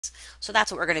So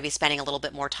that's what we're going to be spending a little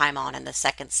bit more time on in the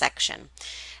second section.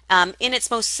 In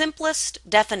its most simplest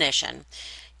definition,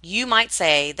 you might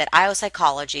say that IO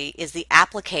psychology is the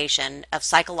application of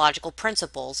psychological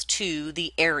principles to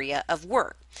the area of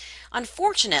work.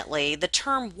 Unfortunately, the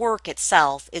term work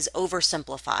itself is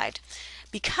oversimplified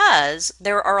because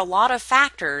there are a lot of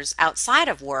factors outside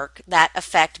of work that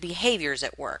affect behaviors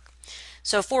at work.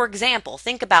 So, for example,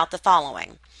 think about the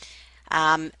following.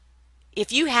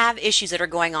 If you have issues that are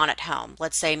going on at home,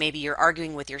 let's say maybe you're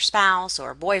arguing with your spouse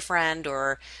or boyfriend,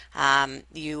 or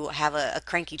you have a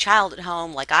cranky child at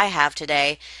home like I have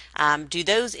today, do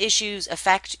those issues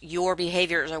affect your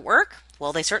behaviors at work?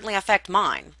 Well, they certainly affect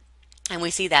mine. And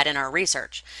we see that in our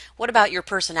research. What about your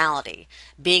personality?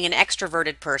 Being an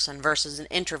extroverted person versus an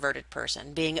introverted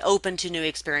person, being open to new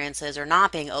experiences or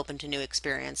not being open to new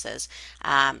experiences,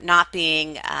 not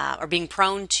being or being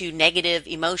prone to negative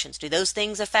emotions. Do those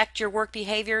things affect your work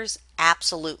behaviors?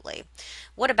 Absolutely.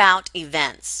 What about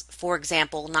events? For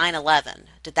example, 9/11.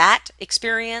 Did that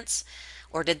experience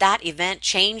or did that event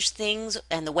change things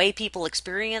and the way people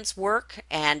experience work?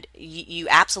 And you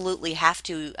absolutely have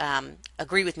to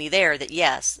agree with me there that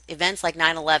yes, events like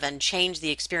 9/11 changed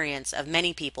the experience of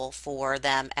many people for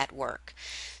them at work.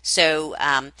 So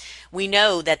we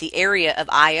know that the area of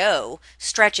IO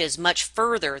stretches much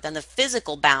further than the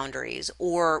physical boundaries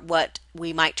or what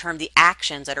we might term the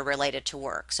actions that are related to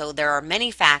work. So there are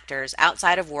many factors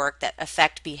outside of work that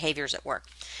affect behaviors at work.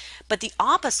 But the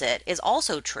opposite is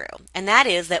also true, and that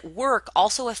is that work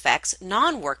also affects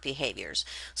non-work behaviors.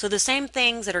 So the same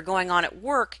things that are going on at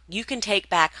work, you can take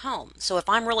back home. So if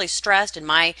I'm really stressed and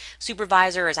my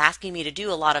supervisor is asking me to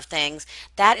do a lot of things,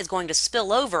 that is going to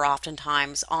spill over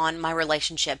oftentimes on my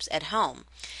relationships at home.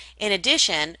 In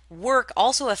addition, work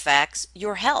also affects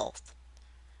your health.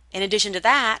 In addition to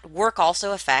that, work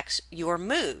also affects your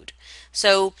mood.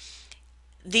 So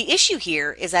the issue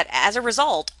here is that as a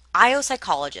result, IO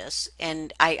psychologists,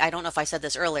 and I don't know if I said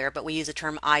this earlier, but we use the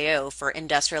term IO for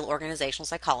industrial organizational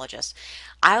psychologists.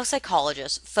 IO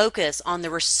psychologists focus on the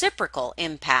reciprocal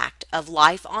impact of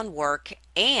life on work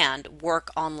and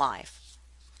work on life.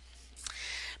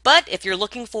 But if you're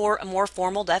looking for a more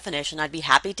formal definition, I'd be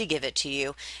happy to give it to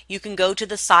you. You can go to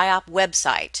the SIOP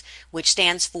website, which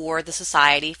stands for the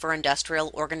Society for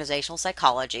Industrial Organizational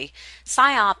Psychology.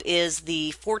 SIOP is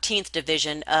the 14th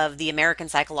division of the American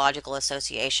Psychological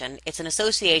Association. It's an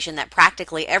association that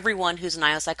practically everyone who's an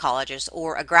IO psychologist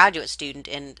or a graduate student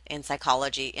in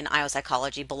psychology, in IO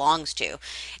psychology, belongs to.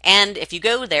 And if you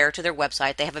go there to their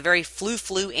website, they have a very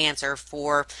flu answer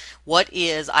for what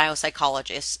is IO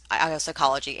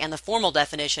psychology, and the formal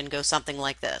definition goes something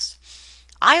like this.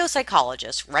 IO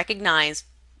psychologists recognize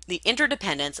the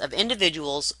interdependence of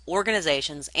individuals,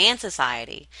 organizations, and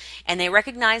society, and they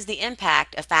recognize the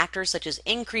impact of factors such as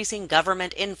increasing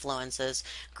government influences,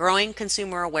 growing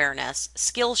consumer awareness,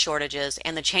 skill shortages,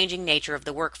 and the changing nature of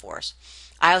the workforce.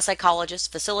 IO psychologists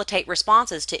facilitate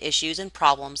responses to issues and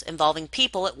problems involving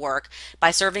people at work by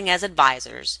serving as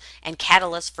advisors and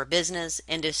catalysts for business,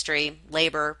 industry,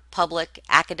 labor, public,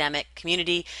 academic,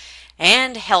 community,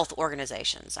 and health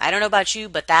organizations. I don't know about you,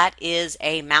 but that is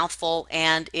a mouthful,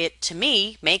 and it, to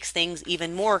me, makes things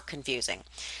even more confusing.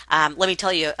 Let me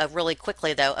tell you really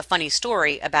quickly, though, a funny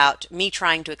story about me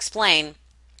trying to explain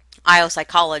IO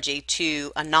psychology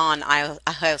to a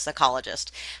non-IO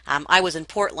psychologist. I was in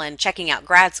Portland checking out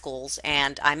grad schools,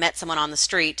 and I met someone on the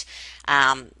street,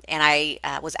 and I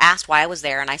was asked why I was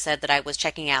there, and I said that I was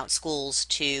checking out schools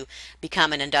to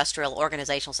become an industrial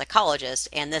organizational psychologist,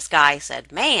 and this guy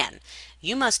said, "Man,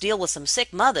 you must deal with some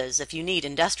sick mothers if you need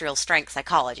industrial strength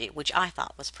psychology," which I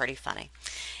thought was pretty funny.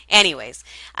 Anyways,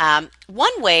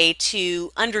 one way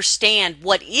to understand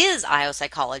what is IO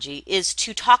psychology is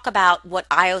to talk about what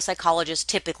IO psychologists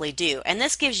typically do. And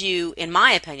this gives you, in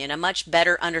my opinion, a much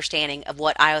better understanding of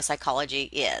what IO psychology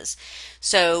is.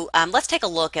 So let's take a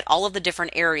look at all of the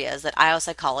different areas that IO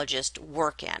psychologists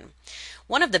work in.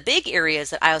 One of the big areas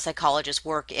that IO psychologists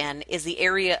work in is the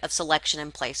area of selection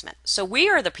and placement. So we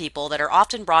are the people that are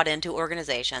often brought into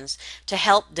organizations to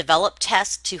help develop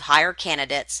tests to hire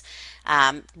candidates.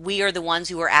 We are the ones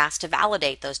who are asked to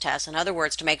validate those tests. In other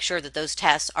words, to make sure that those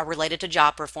tests are related to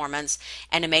job performance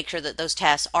and to make sure that those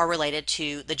tests are related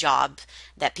to the job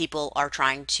that people are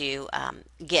trying to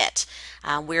get.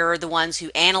 We're the ones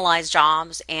who analyze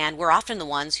jobs, and we're often the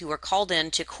ones who are called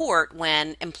into court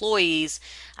when employees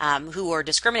who are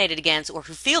discriminated against or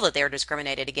who feel that they're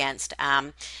discriminated against,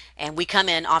 and we come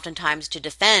in oftentimes to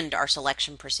defend our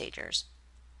selection procedures.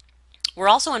 We're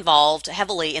also involved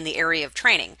heavily in the area of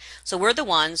training. So we're the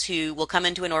ones who will come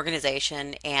into an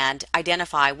organization and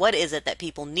identify what is it that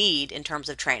people need in terms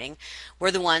of training.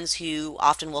 We're the ones who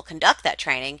often will conduct that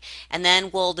training, and then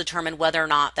we'll determine whether or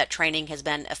not that training has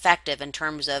been effective in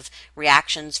terms of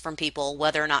reactions from people,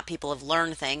 whether or not people have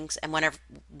learned things, and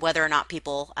whether or not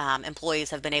people, employees,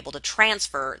 have been able to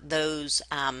transfer those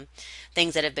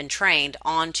things that have been trained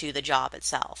onto the job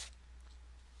itself.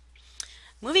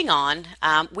 Moving on,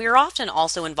 we are often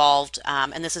also involved,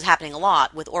 and this is happening a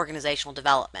lot, with organizational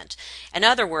development. In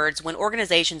other words, when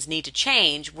organizations need to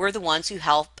change, we're the ones who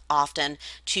help often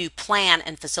to plan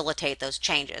and facilitate those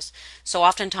changes. So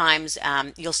oftentimes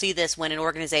you'll see this when an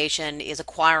organization is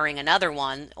acquiring another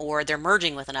one or they're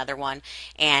merging with another one,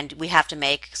 and we have to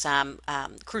make some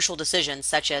crucial decisions,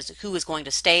 such as who is going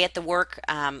to stay at the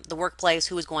workplace,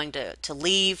 who is going to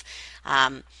leave.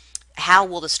 How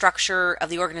will the structure of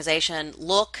the organization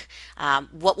look?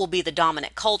 What will be the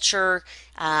dominant culture?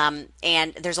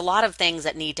 And there's a lot of things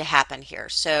that need to happen here.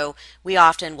 So we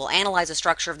often will analyze the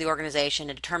structure of the organization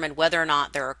and determine whether or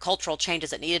not there are cultural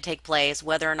changes that need to take place,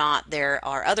 whether or not there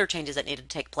are other changes that need to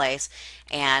take place.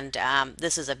 And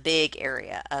this is a big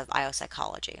area of IO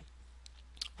psychology.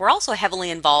 We're also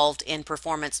heavily involved in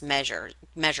performance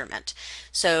measurement.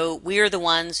 So we're the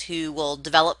ones who will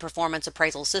develop performance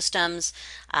appraisal systems,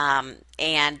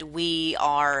 and we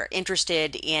are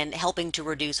interested in helping to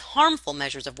reduce harmful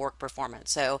measures of work performance.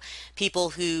 So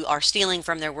people who are stealing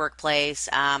from their workplace,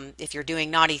 if you're doing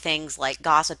naughty things like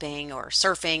gossiping or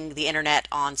surfing the internet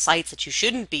on sites that you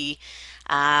shouldn't be,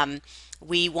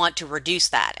 we want to reduce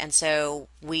that. And so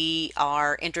we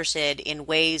are interested in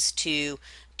ways to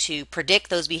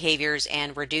predict those behaviors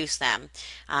and reduce them.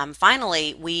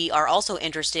 Finally, we are also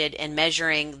interested in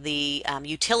measuring the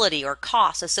utility or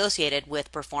costs associated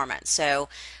with performance. So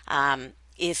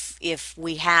if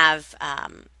we have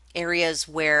areas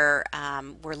where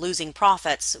we're losing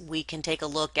profits, we can take a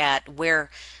look at where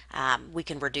we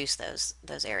can reduce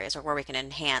those areas, or where we can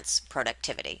enhance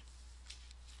productivity.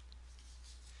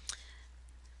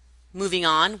 Moving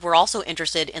on, we're also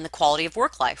interested in the quality of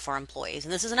work life for employees,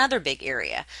 and this is another big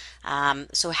area.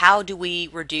 So how do we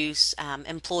reduce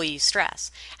employee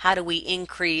stress? How do we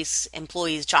increase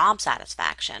employees' job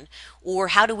satisfaction? Or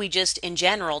how do we just, in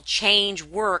general, change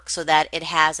work so that it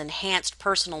has enhanced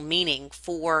personal meaning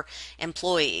for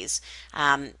employees?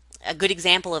 A good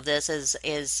example of this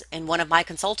is in one of my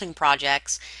consulting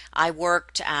projects. I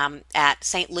worked at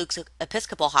St. Luke's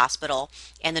Episcopal Hospital,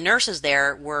 and the nurses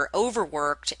there were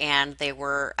overworked, and they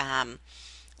were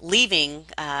leaving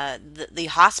the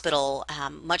hospital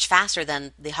much faster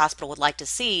than the hospital would like to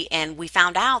see. And we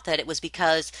found out that it was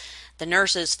because the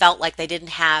nurses felt like they didn't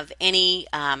have any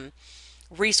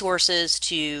resources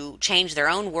to change their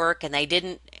own work, and they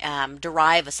didn't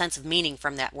derive a sense of meaning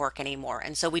from that work anymore.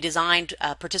 And so we designed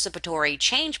a participatory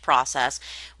change process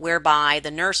whereby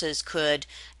the nurses could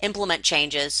implement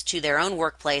changes to their own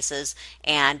workplaces,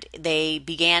 and they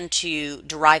began to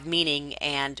derive meaning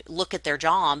and look at their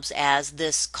jobs as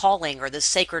this calling or this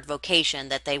sacred vocation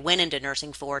that they went into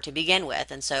nursing for to begin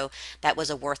with. And so that was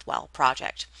a worthwhile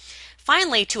project.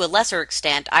 Finally, to a lesser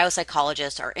extent, IO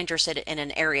psychologists are interested in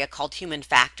an area called human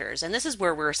factors, and this is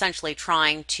where we're essentially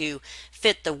trying to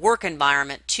fit the work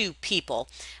environment to people.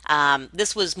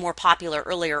 This was more popular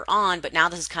earlier on, but now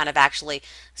this is kind of actually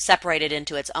separated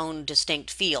into its own distinct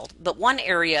field. But one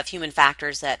area of human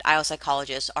factors that IO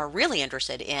psychologists are really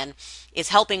interested in is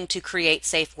helping to create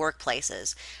safe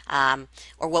workplaces,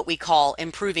 or what we call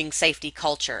improving safety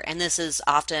culture. And this is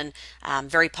often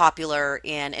very popular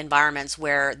in environments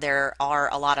where there are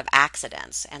a lot of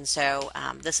accidents, and so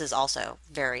this is also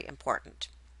very important.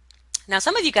 Now,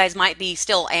 some of you guys might be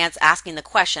still asking the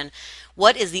question,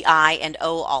 what is the I and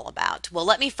O all about? Well,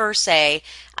 let me first say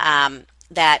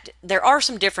that there are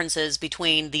some differences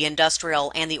between the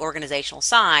industrial and the organizational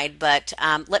side, but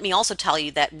let me also tell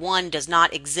you that one does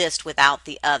not exist without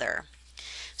the other.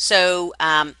 So,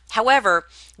 however,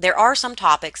 there are some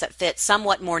topics that fit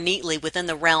somewhat more neatly within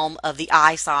the realm of the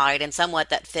I side, and somewhat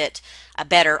that fit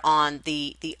better on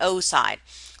the O side.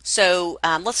 So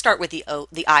let's start with the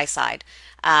I side.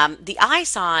 The I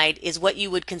side is what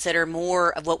you would consider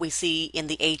more of what we see in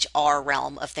the HR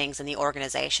realm of things in the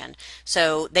organization.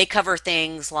 So they cover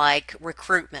things like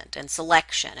recruitment and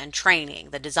selection and training,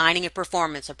 the designing of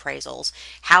performance appraisals,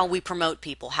 how we promote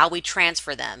people, how we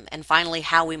transfer them, and finally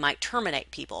how we might terminate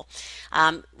people.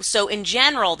 So in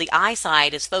general, the I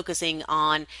side is focusing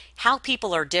on how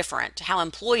people are different, how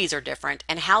employees are different,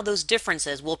 and how those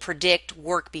differences will predict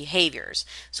work behaviors.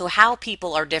 So how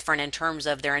people are different in terms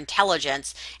of their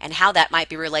intelligence, and how that might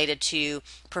be related to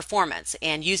performance,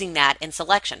 and using that in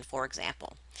selection, for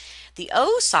example. The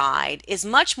O side is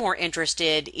much more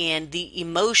interested in the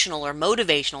emotional or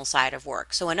motivational side of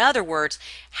work. So in other words,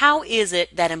 how is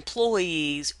it that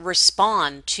employees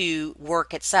respond to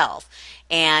work itself,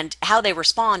 and how they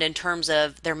respond in terms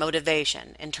of their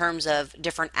motivation, in terms of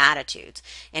different attitudes,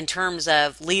 in terms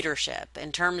of leadership,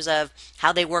 in terms of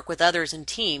how they work with others in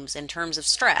teams, in terms of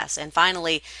stress, and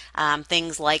finally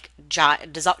things like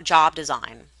job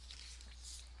design.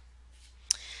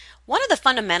 One of the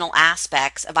fundamental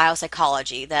aspects of IO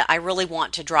psychology that I really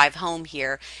want to drive home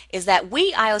here is that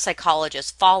we IO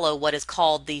psychologists follow what is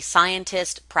called the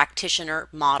scientist practitioner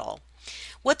model.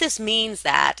 What this means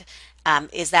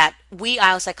is that we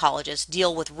IO psychologists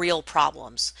deal with real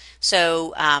problems.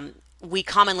 So we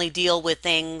commonly deal with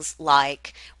things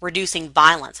like reducing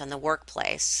violence in the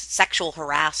workplace, sexual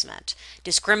harassment,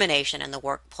 discrimination in the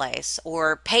workplace,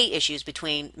 or pay issues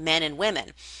between men and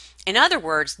women. In other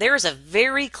words, there is a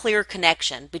very clear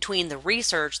connection between the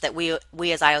research that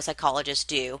we as IO psychologists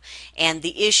do and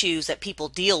the issues that people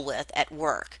deal with at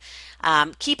work.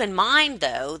 Keep in mind,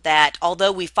 though, that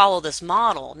although we follow this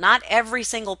model, not every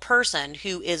single person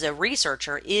who is a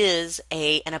researcher is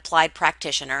an applied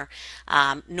practitioner,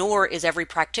 nor is every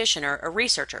practitioner a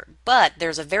researcher. But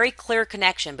there's a very clear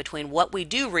connection between what we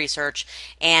do research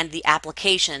and the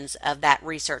applications of that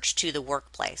research to the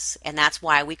workplace. And that's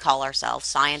why we call ourselves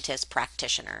scientist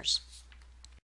practitioners.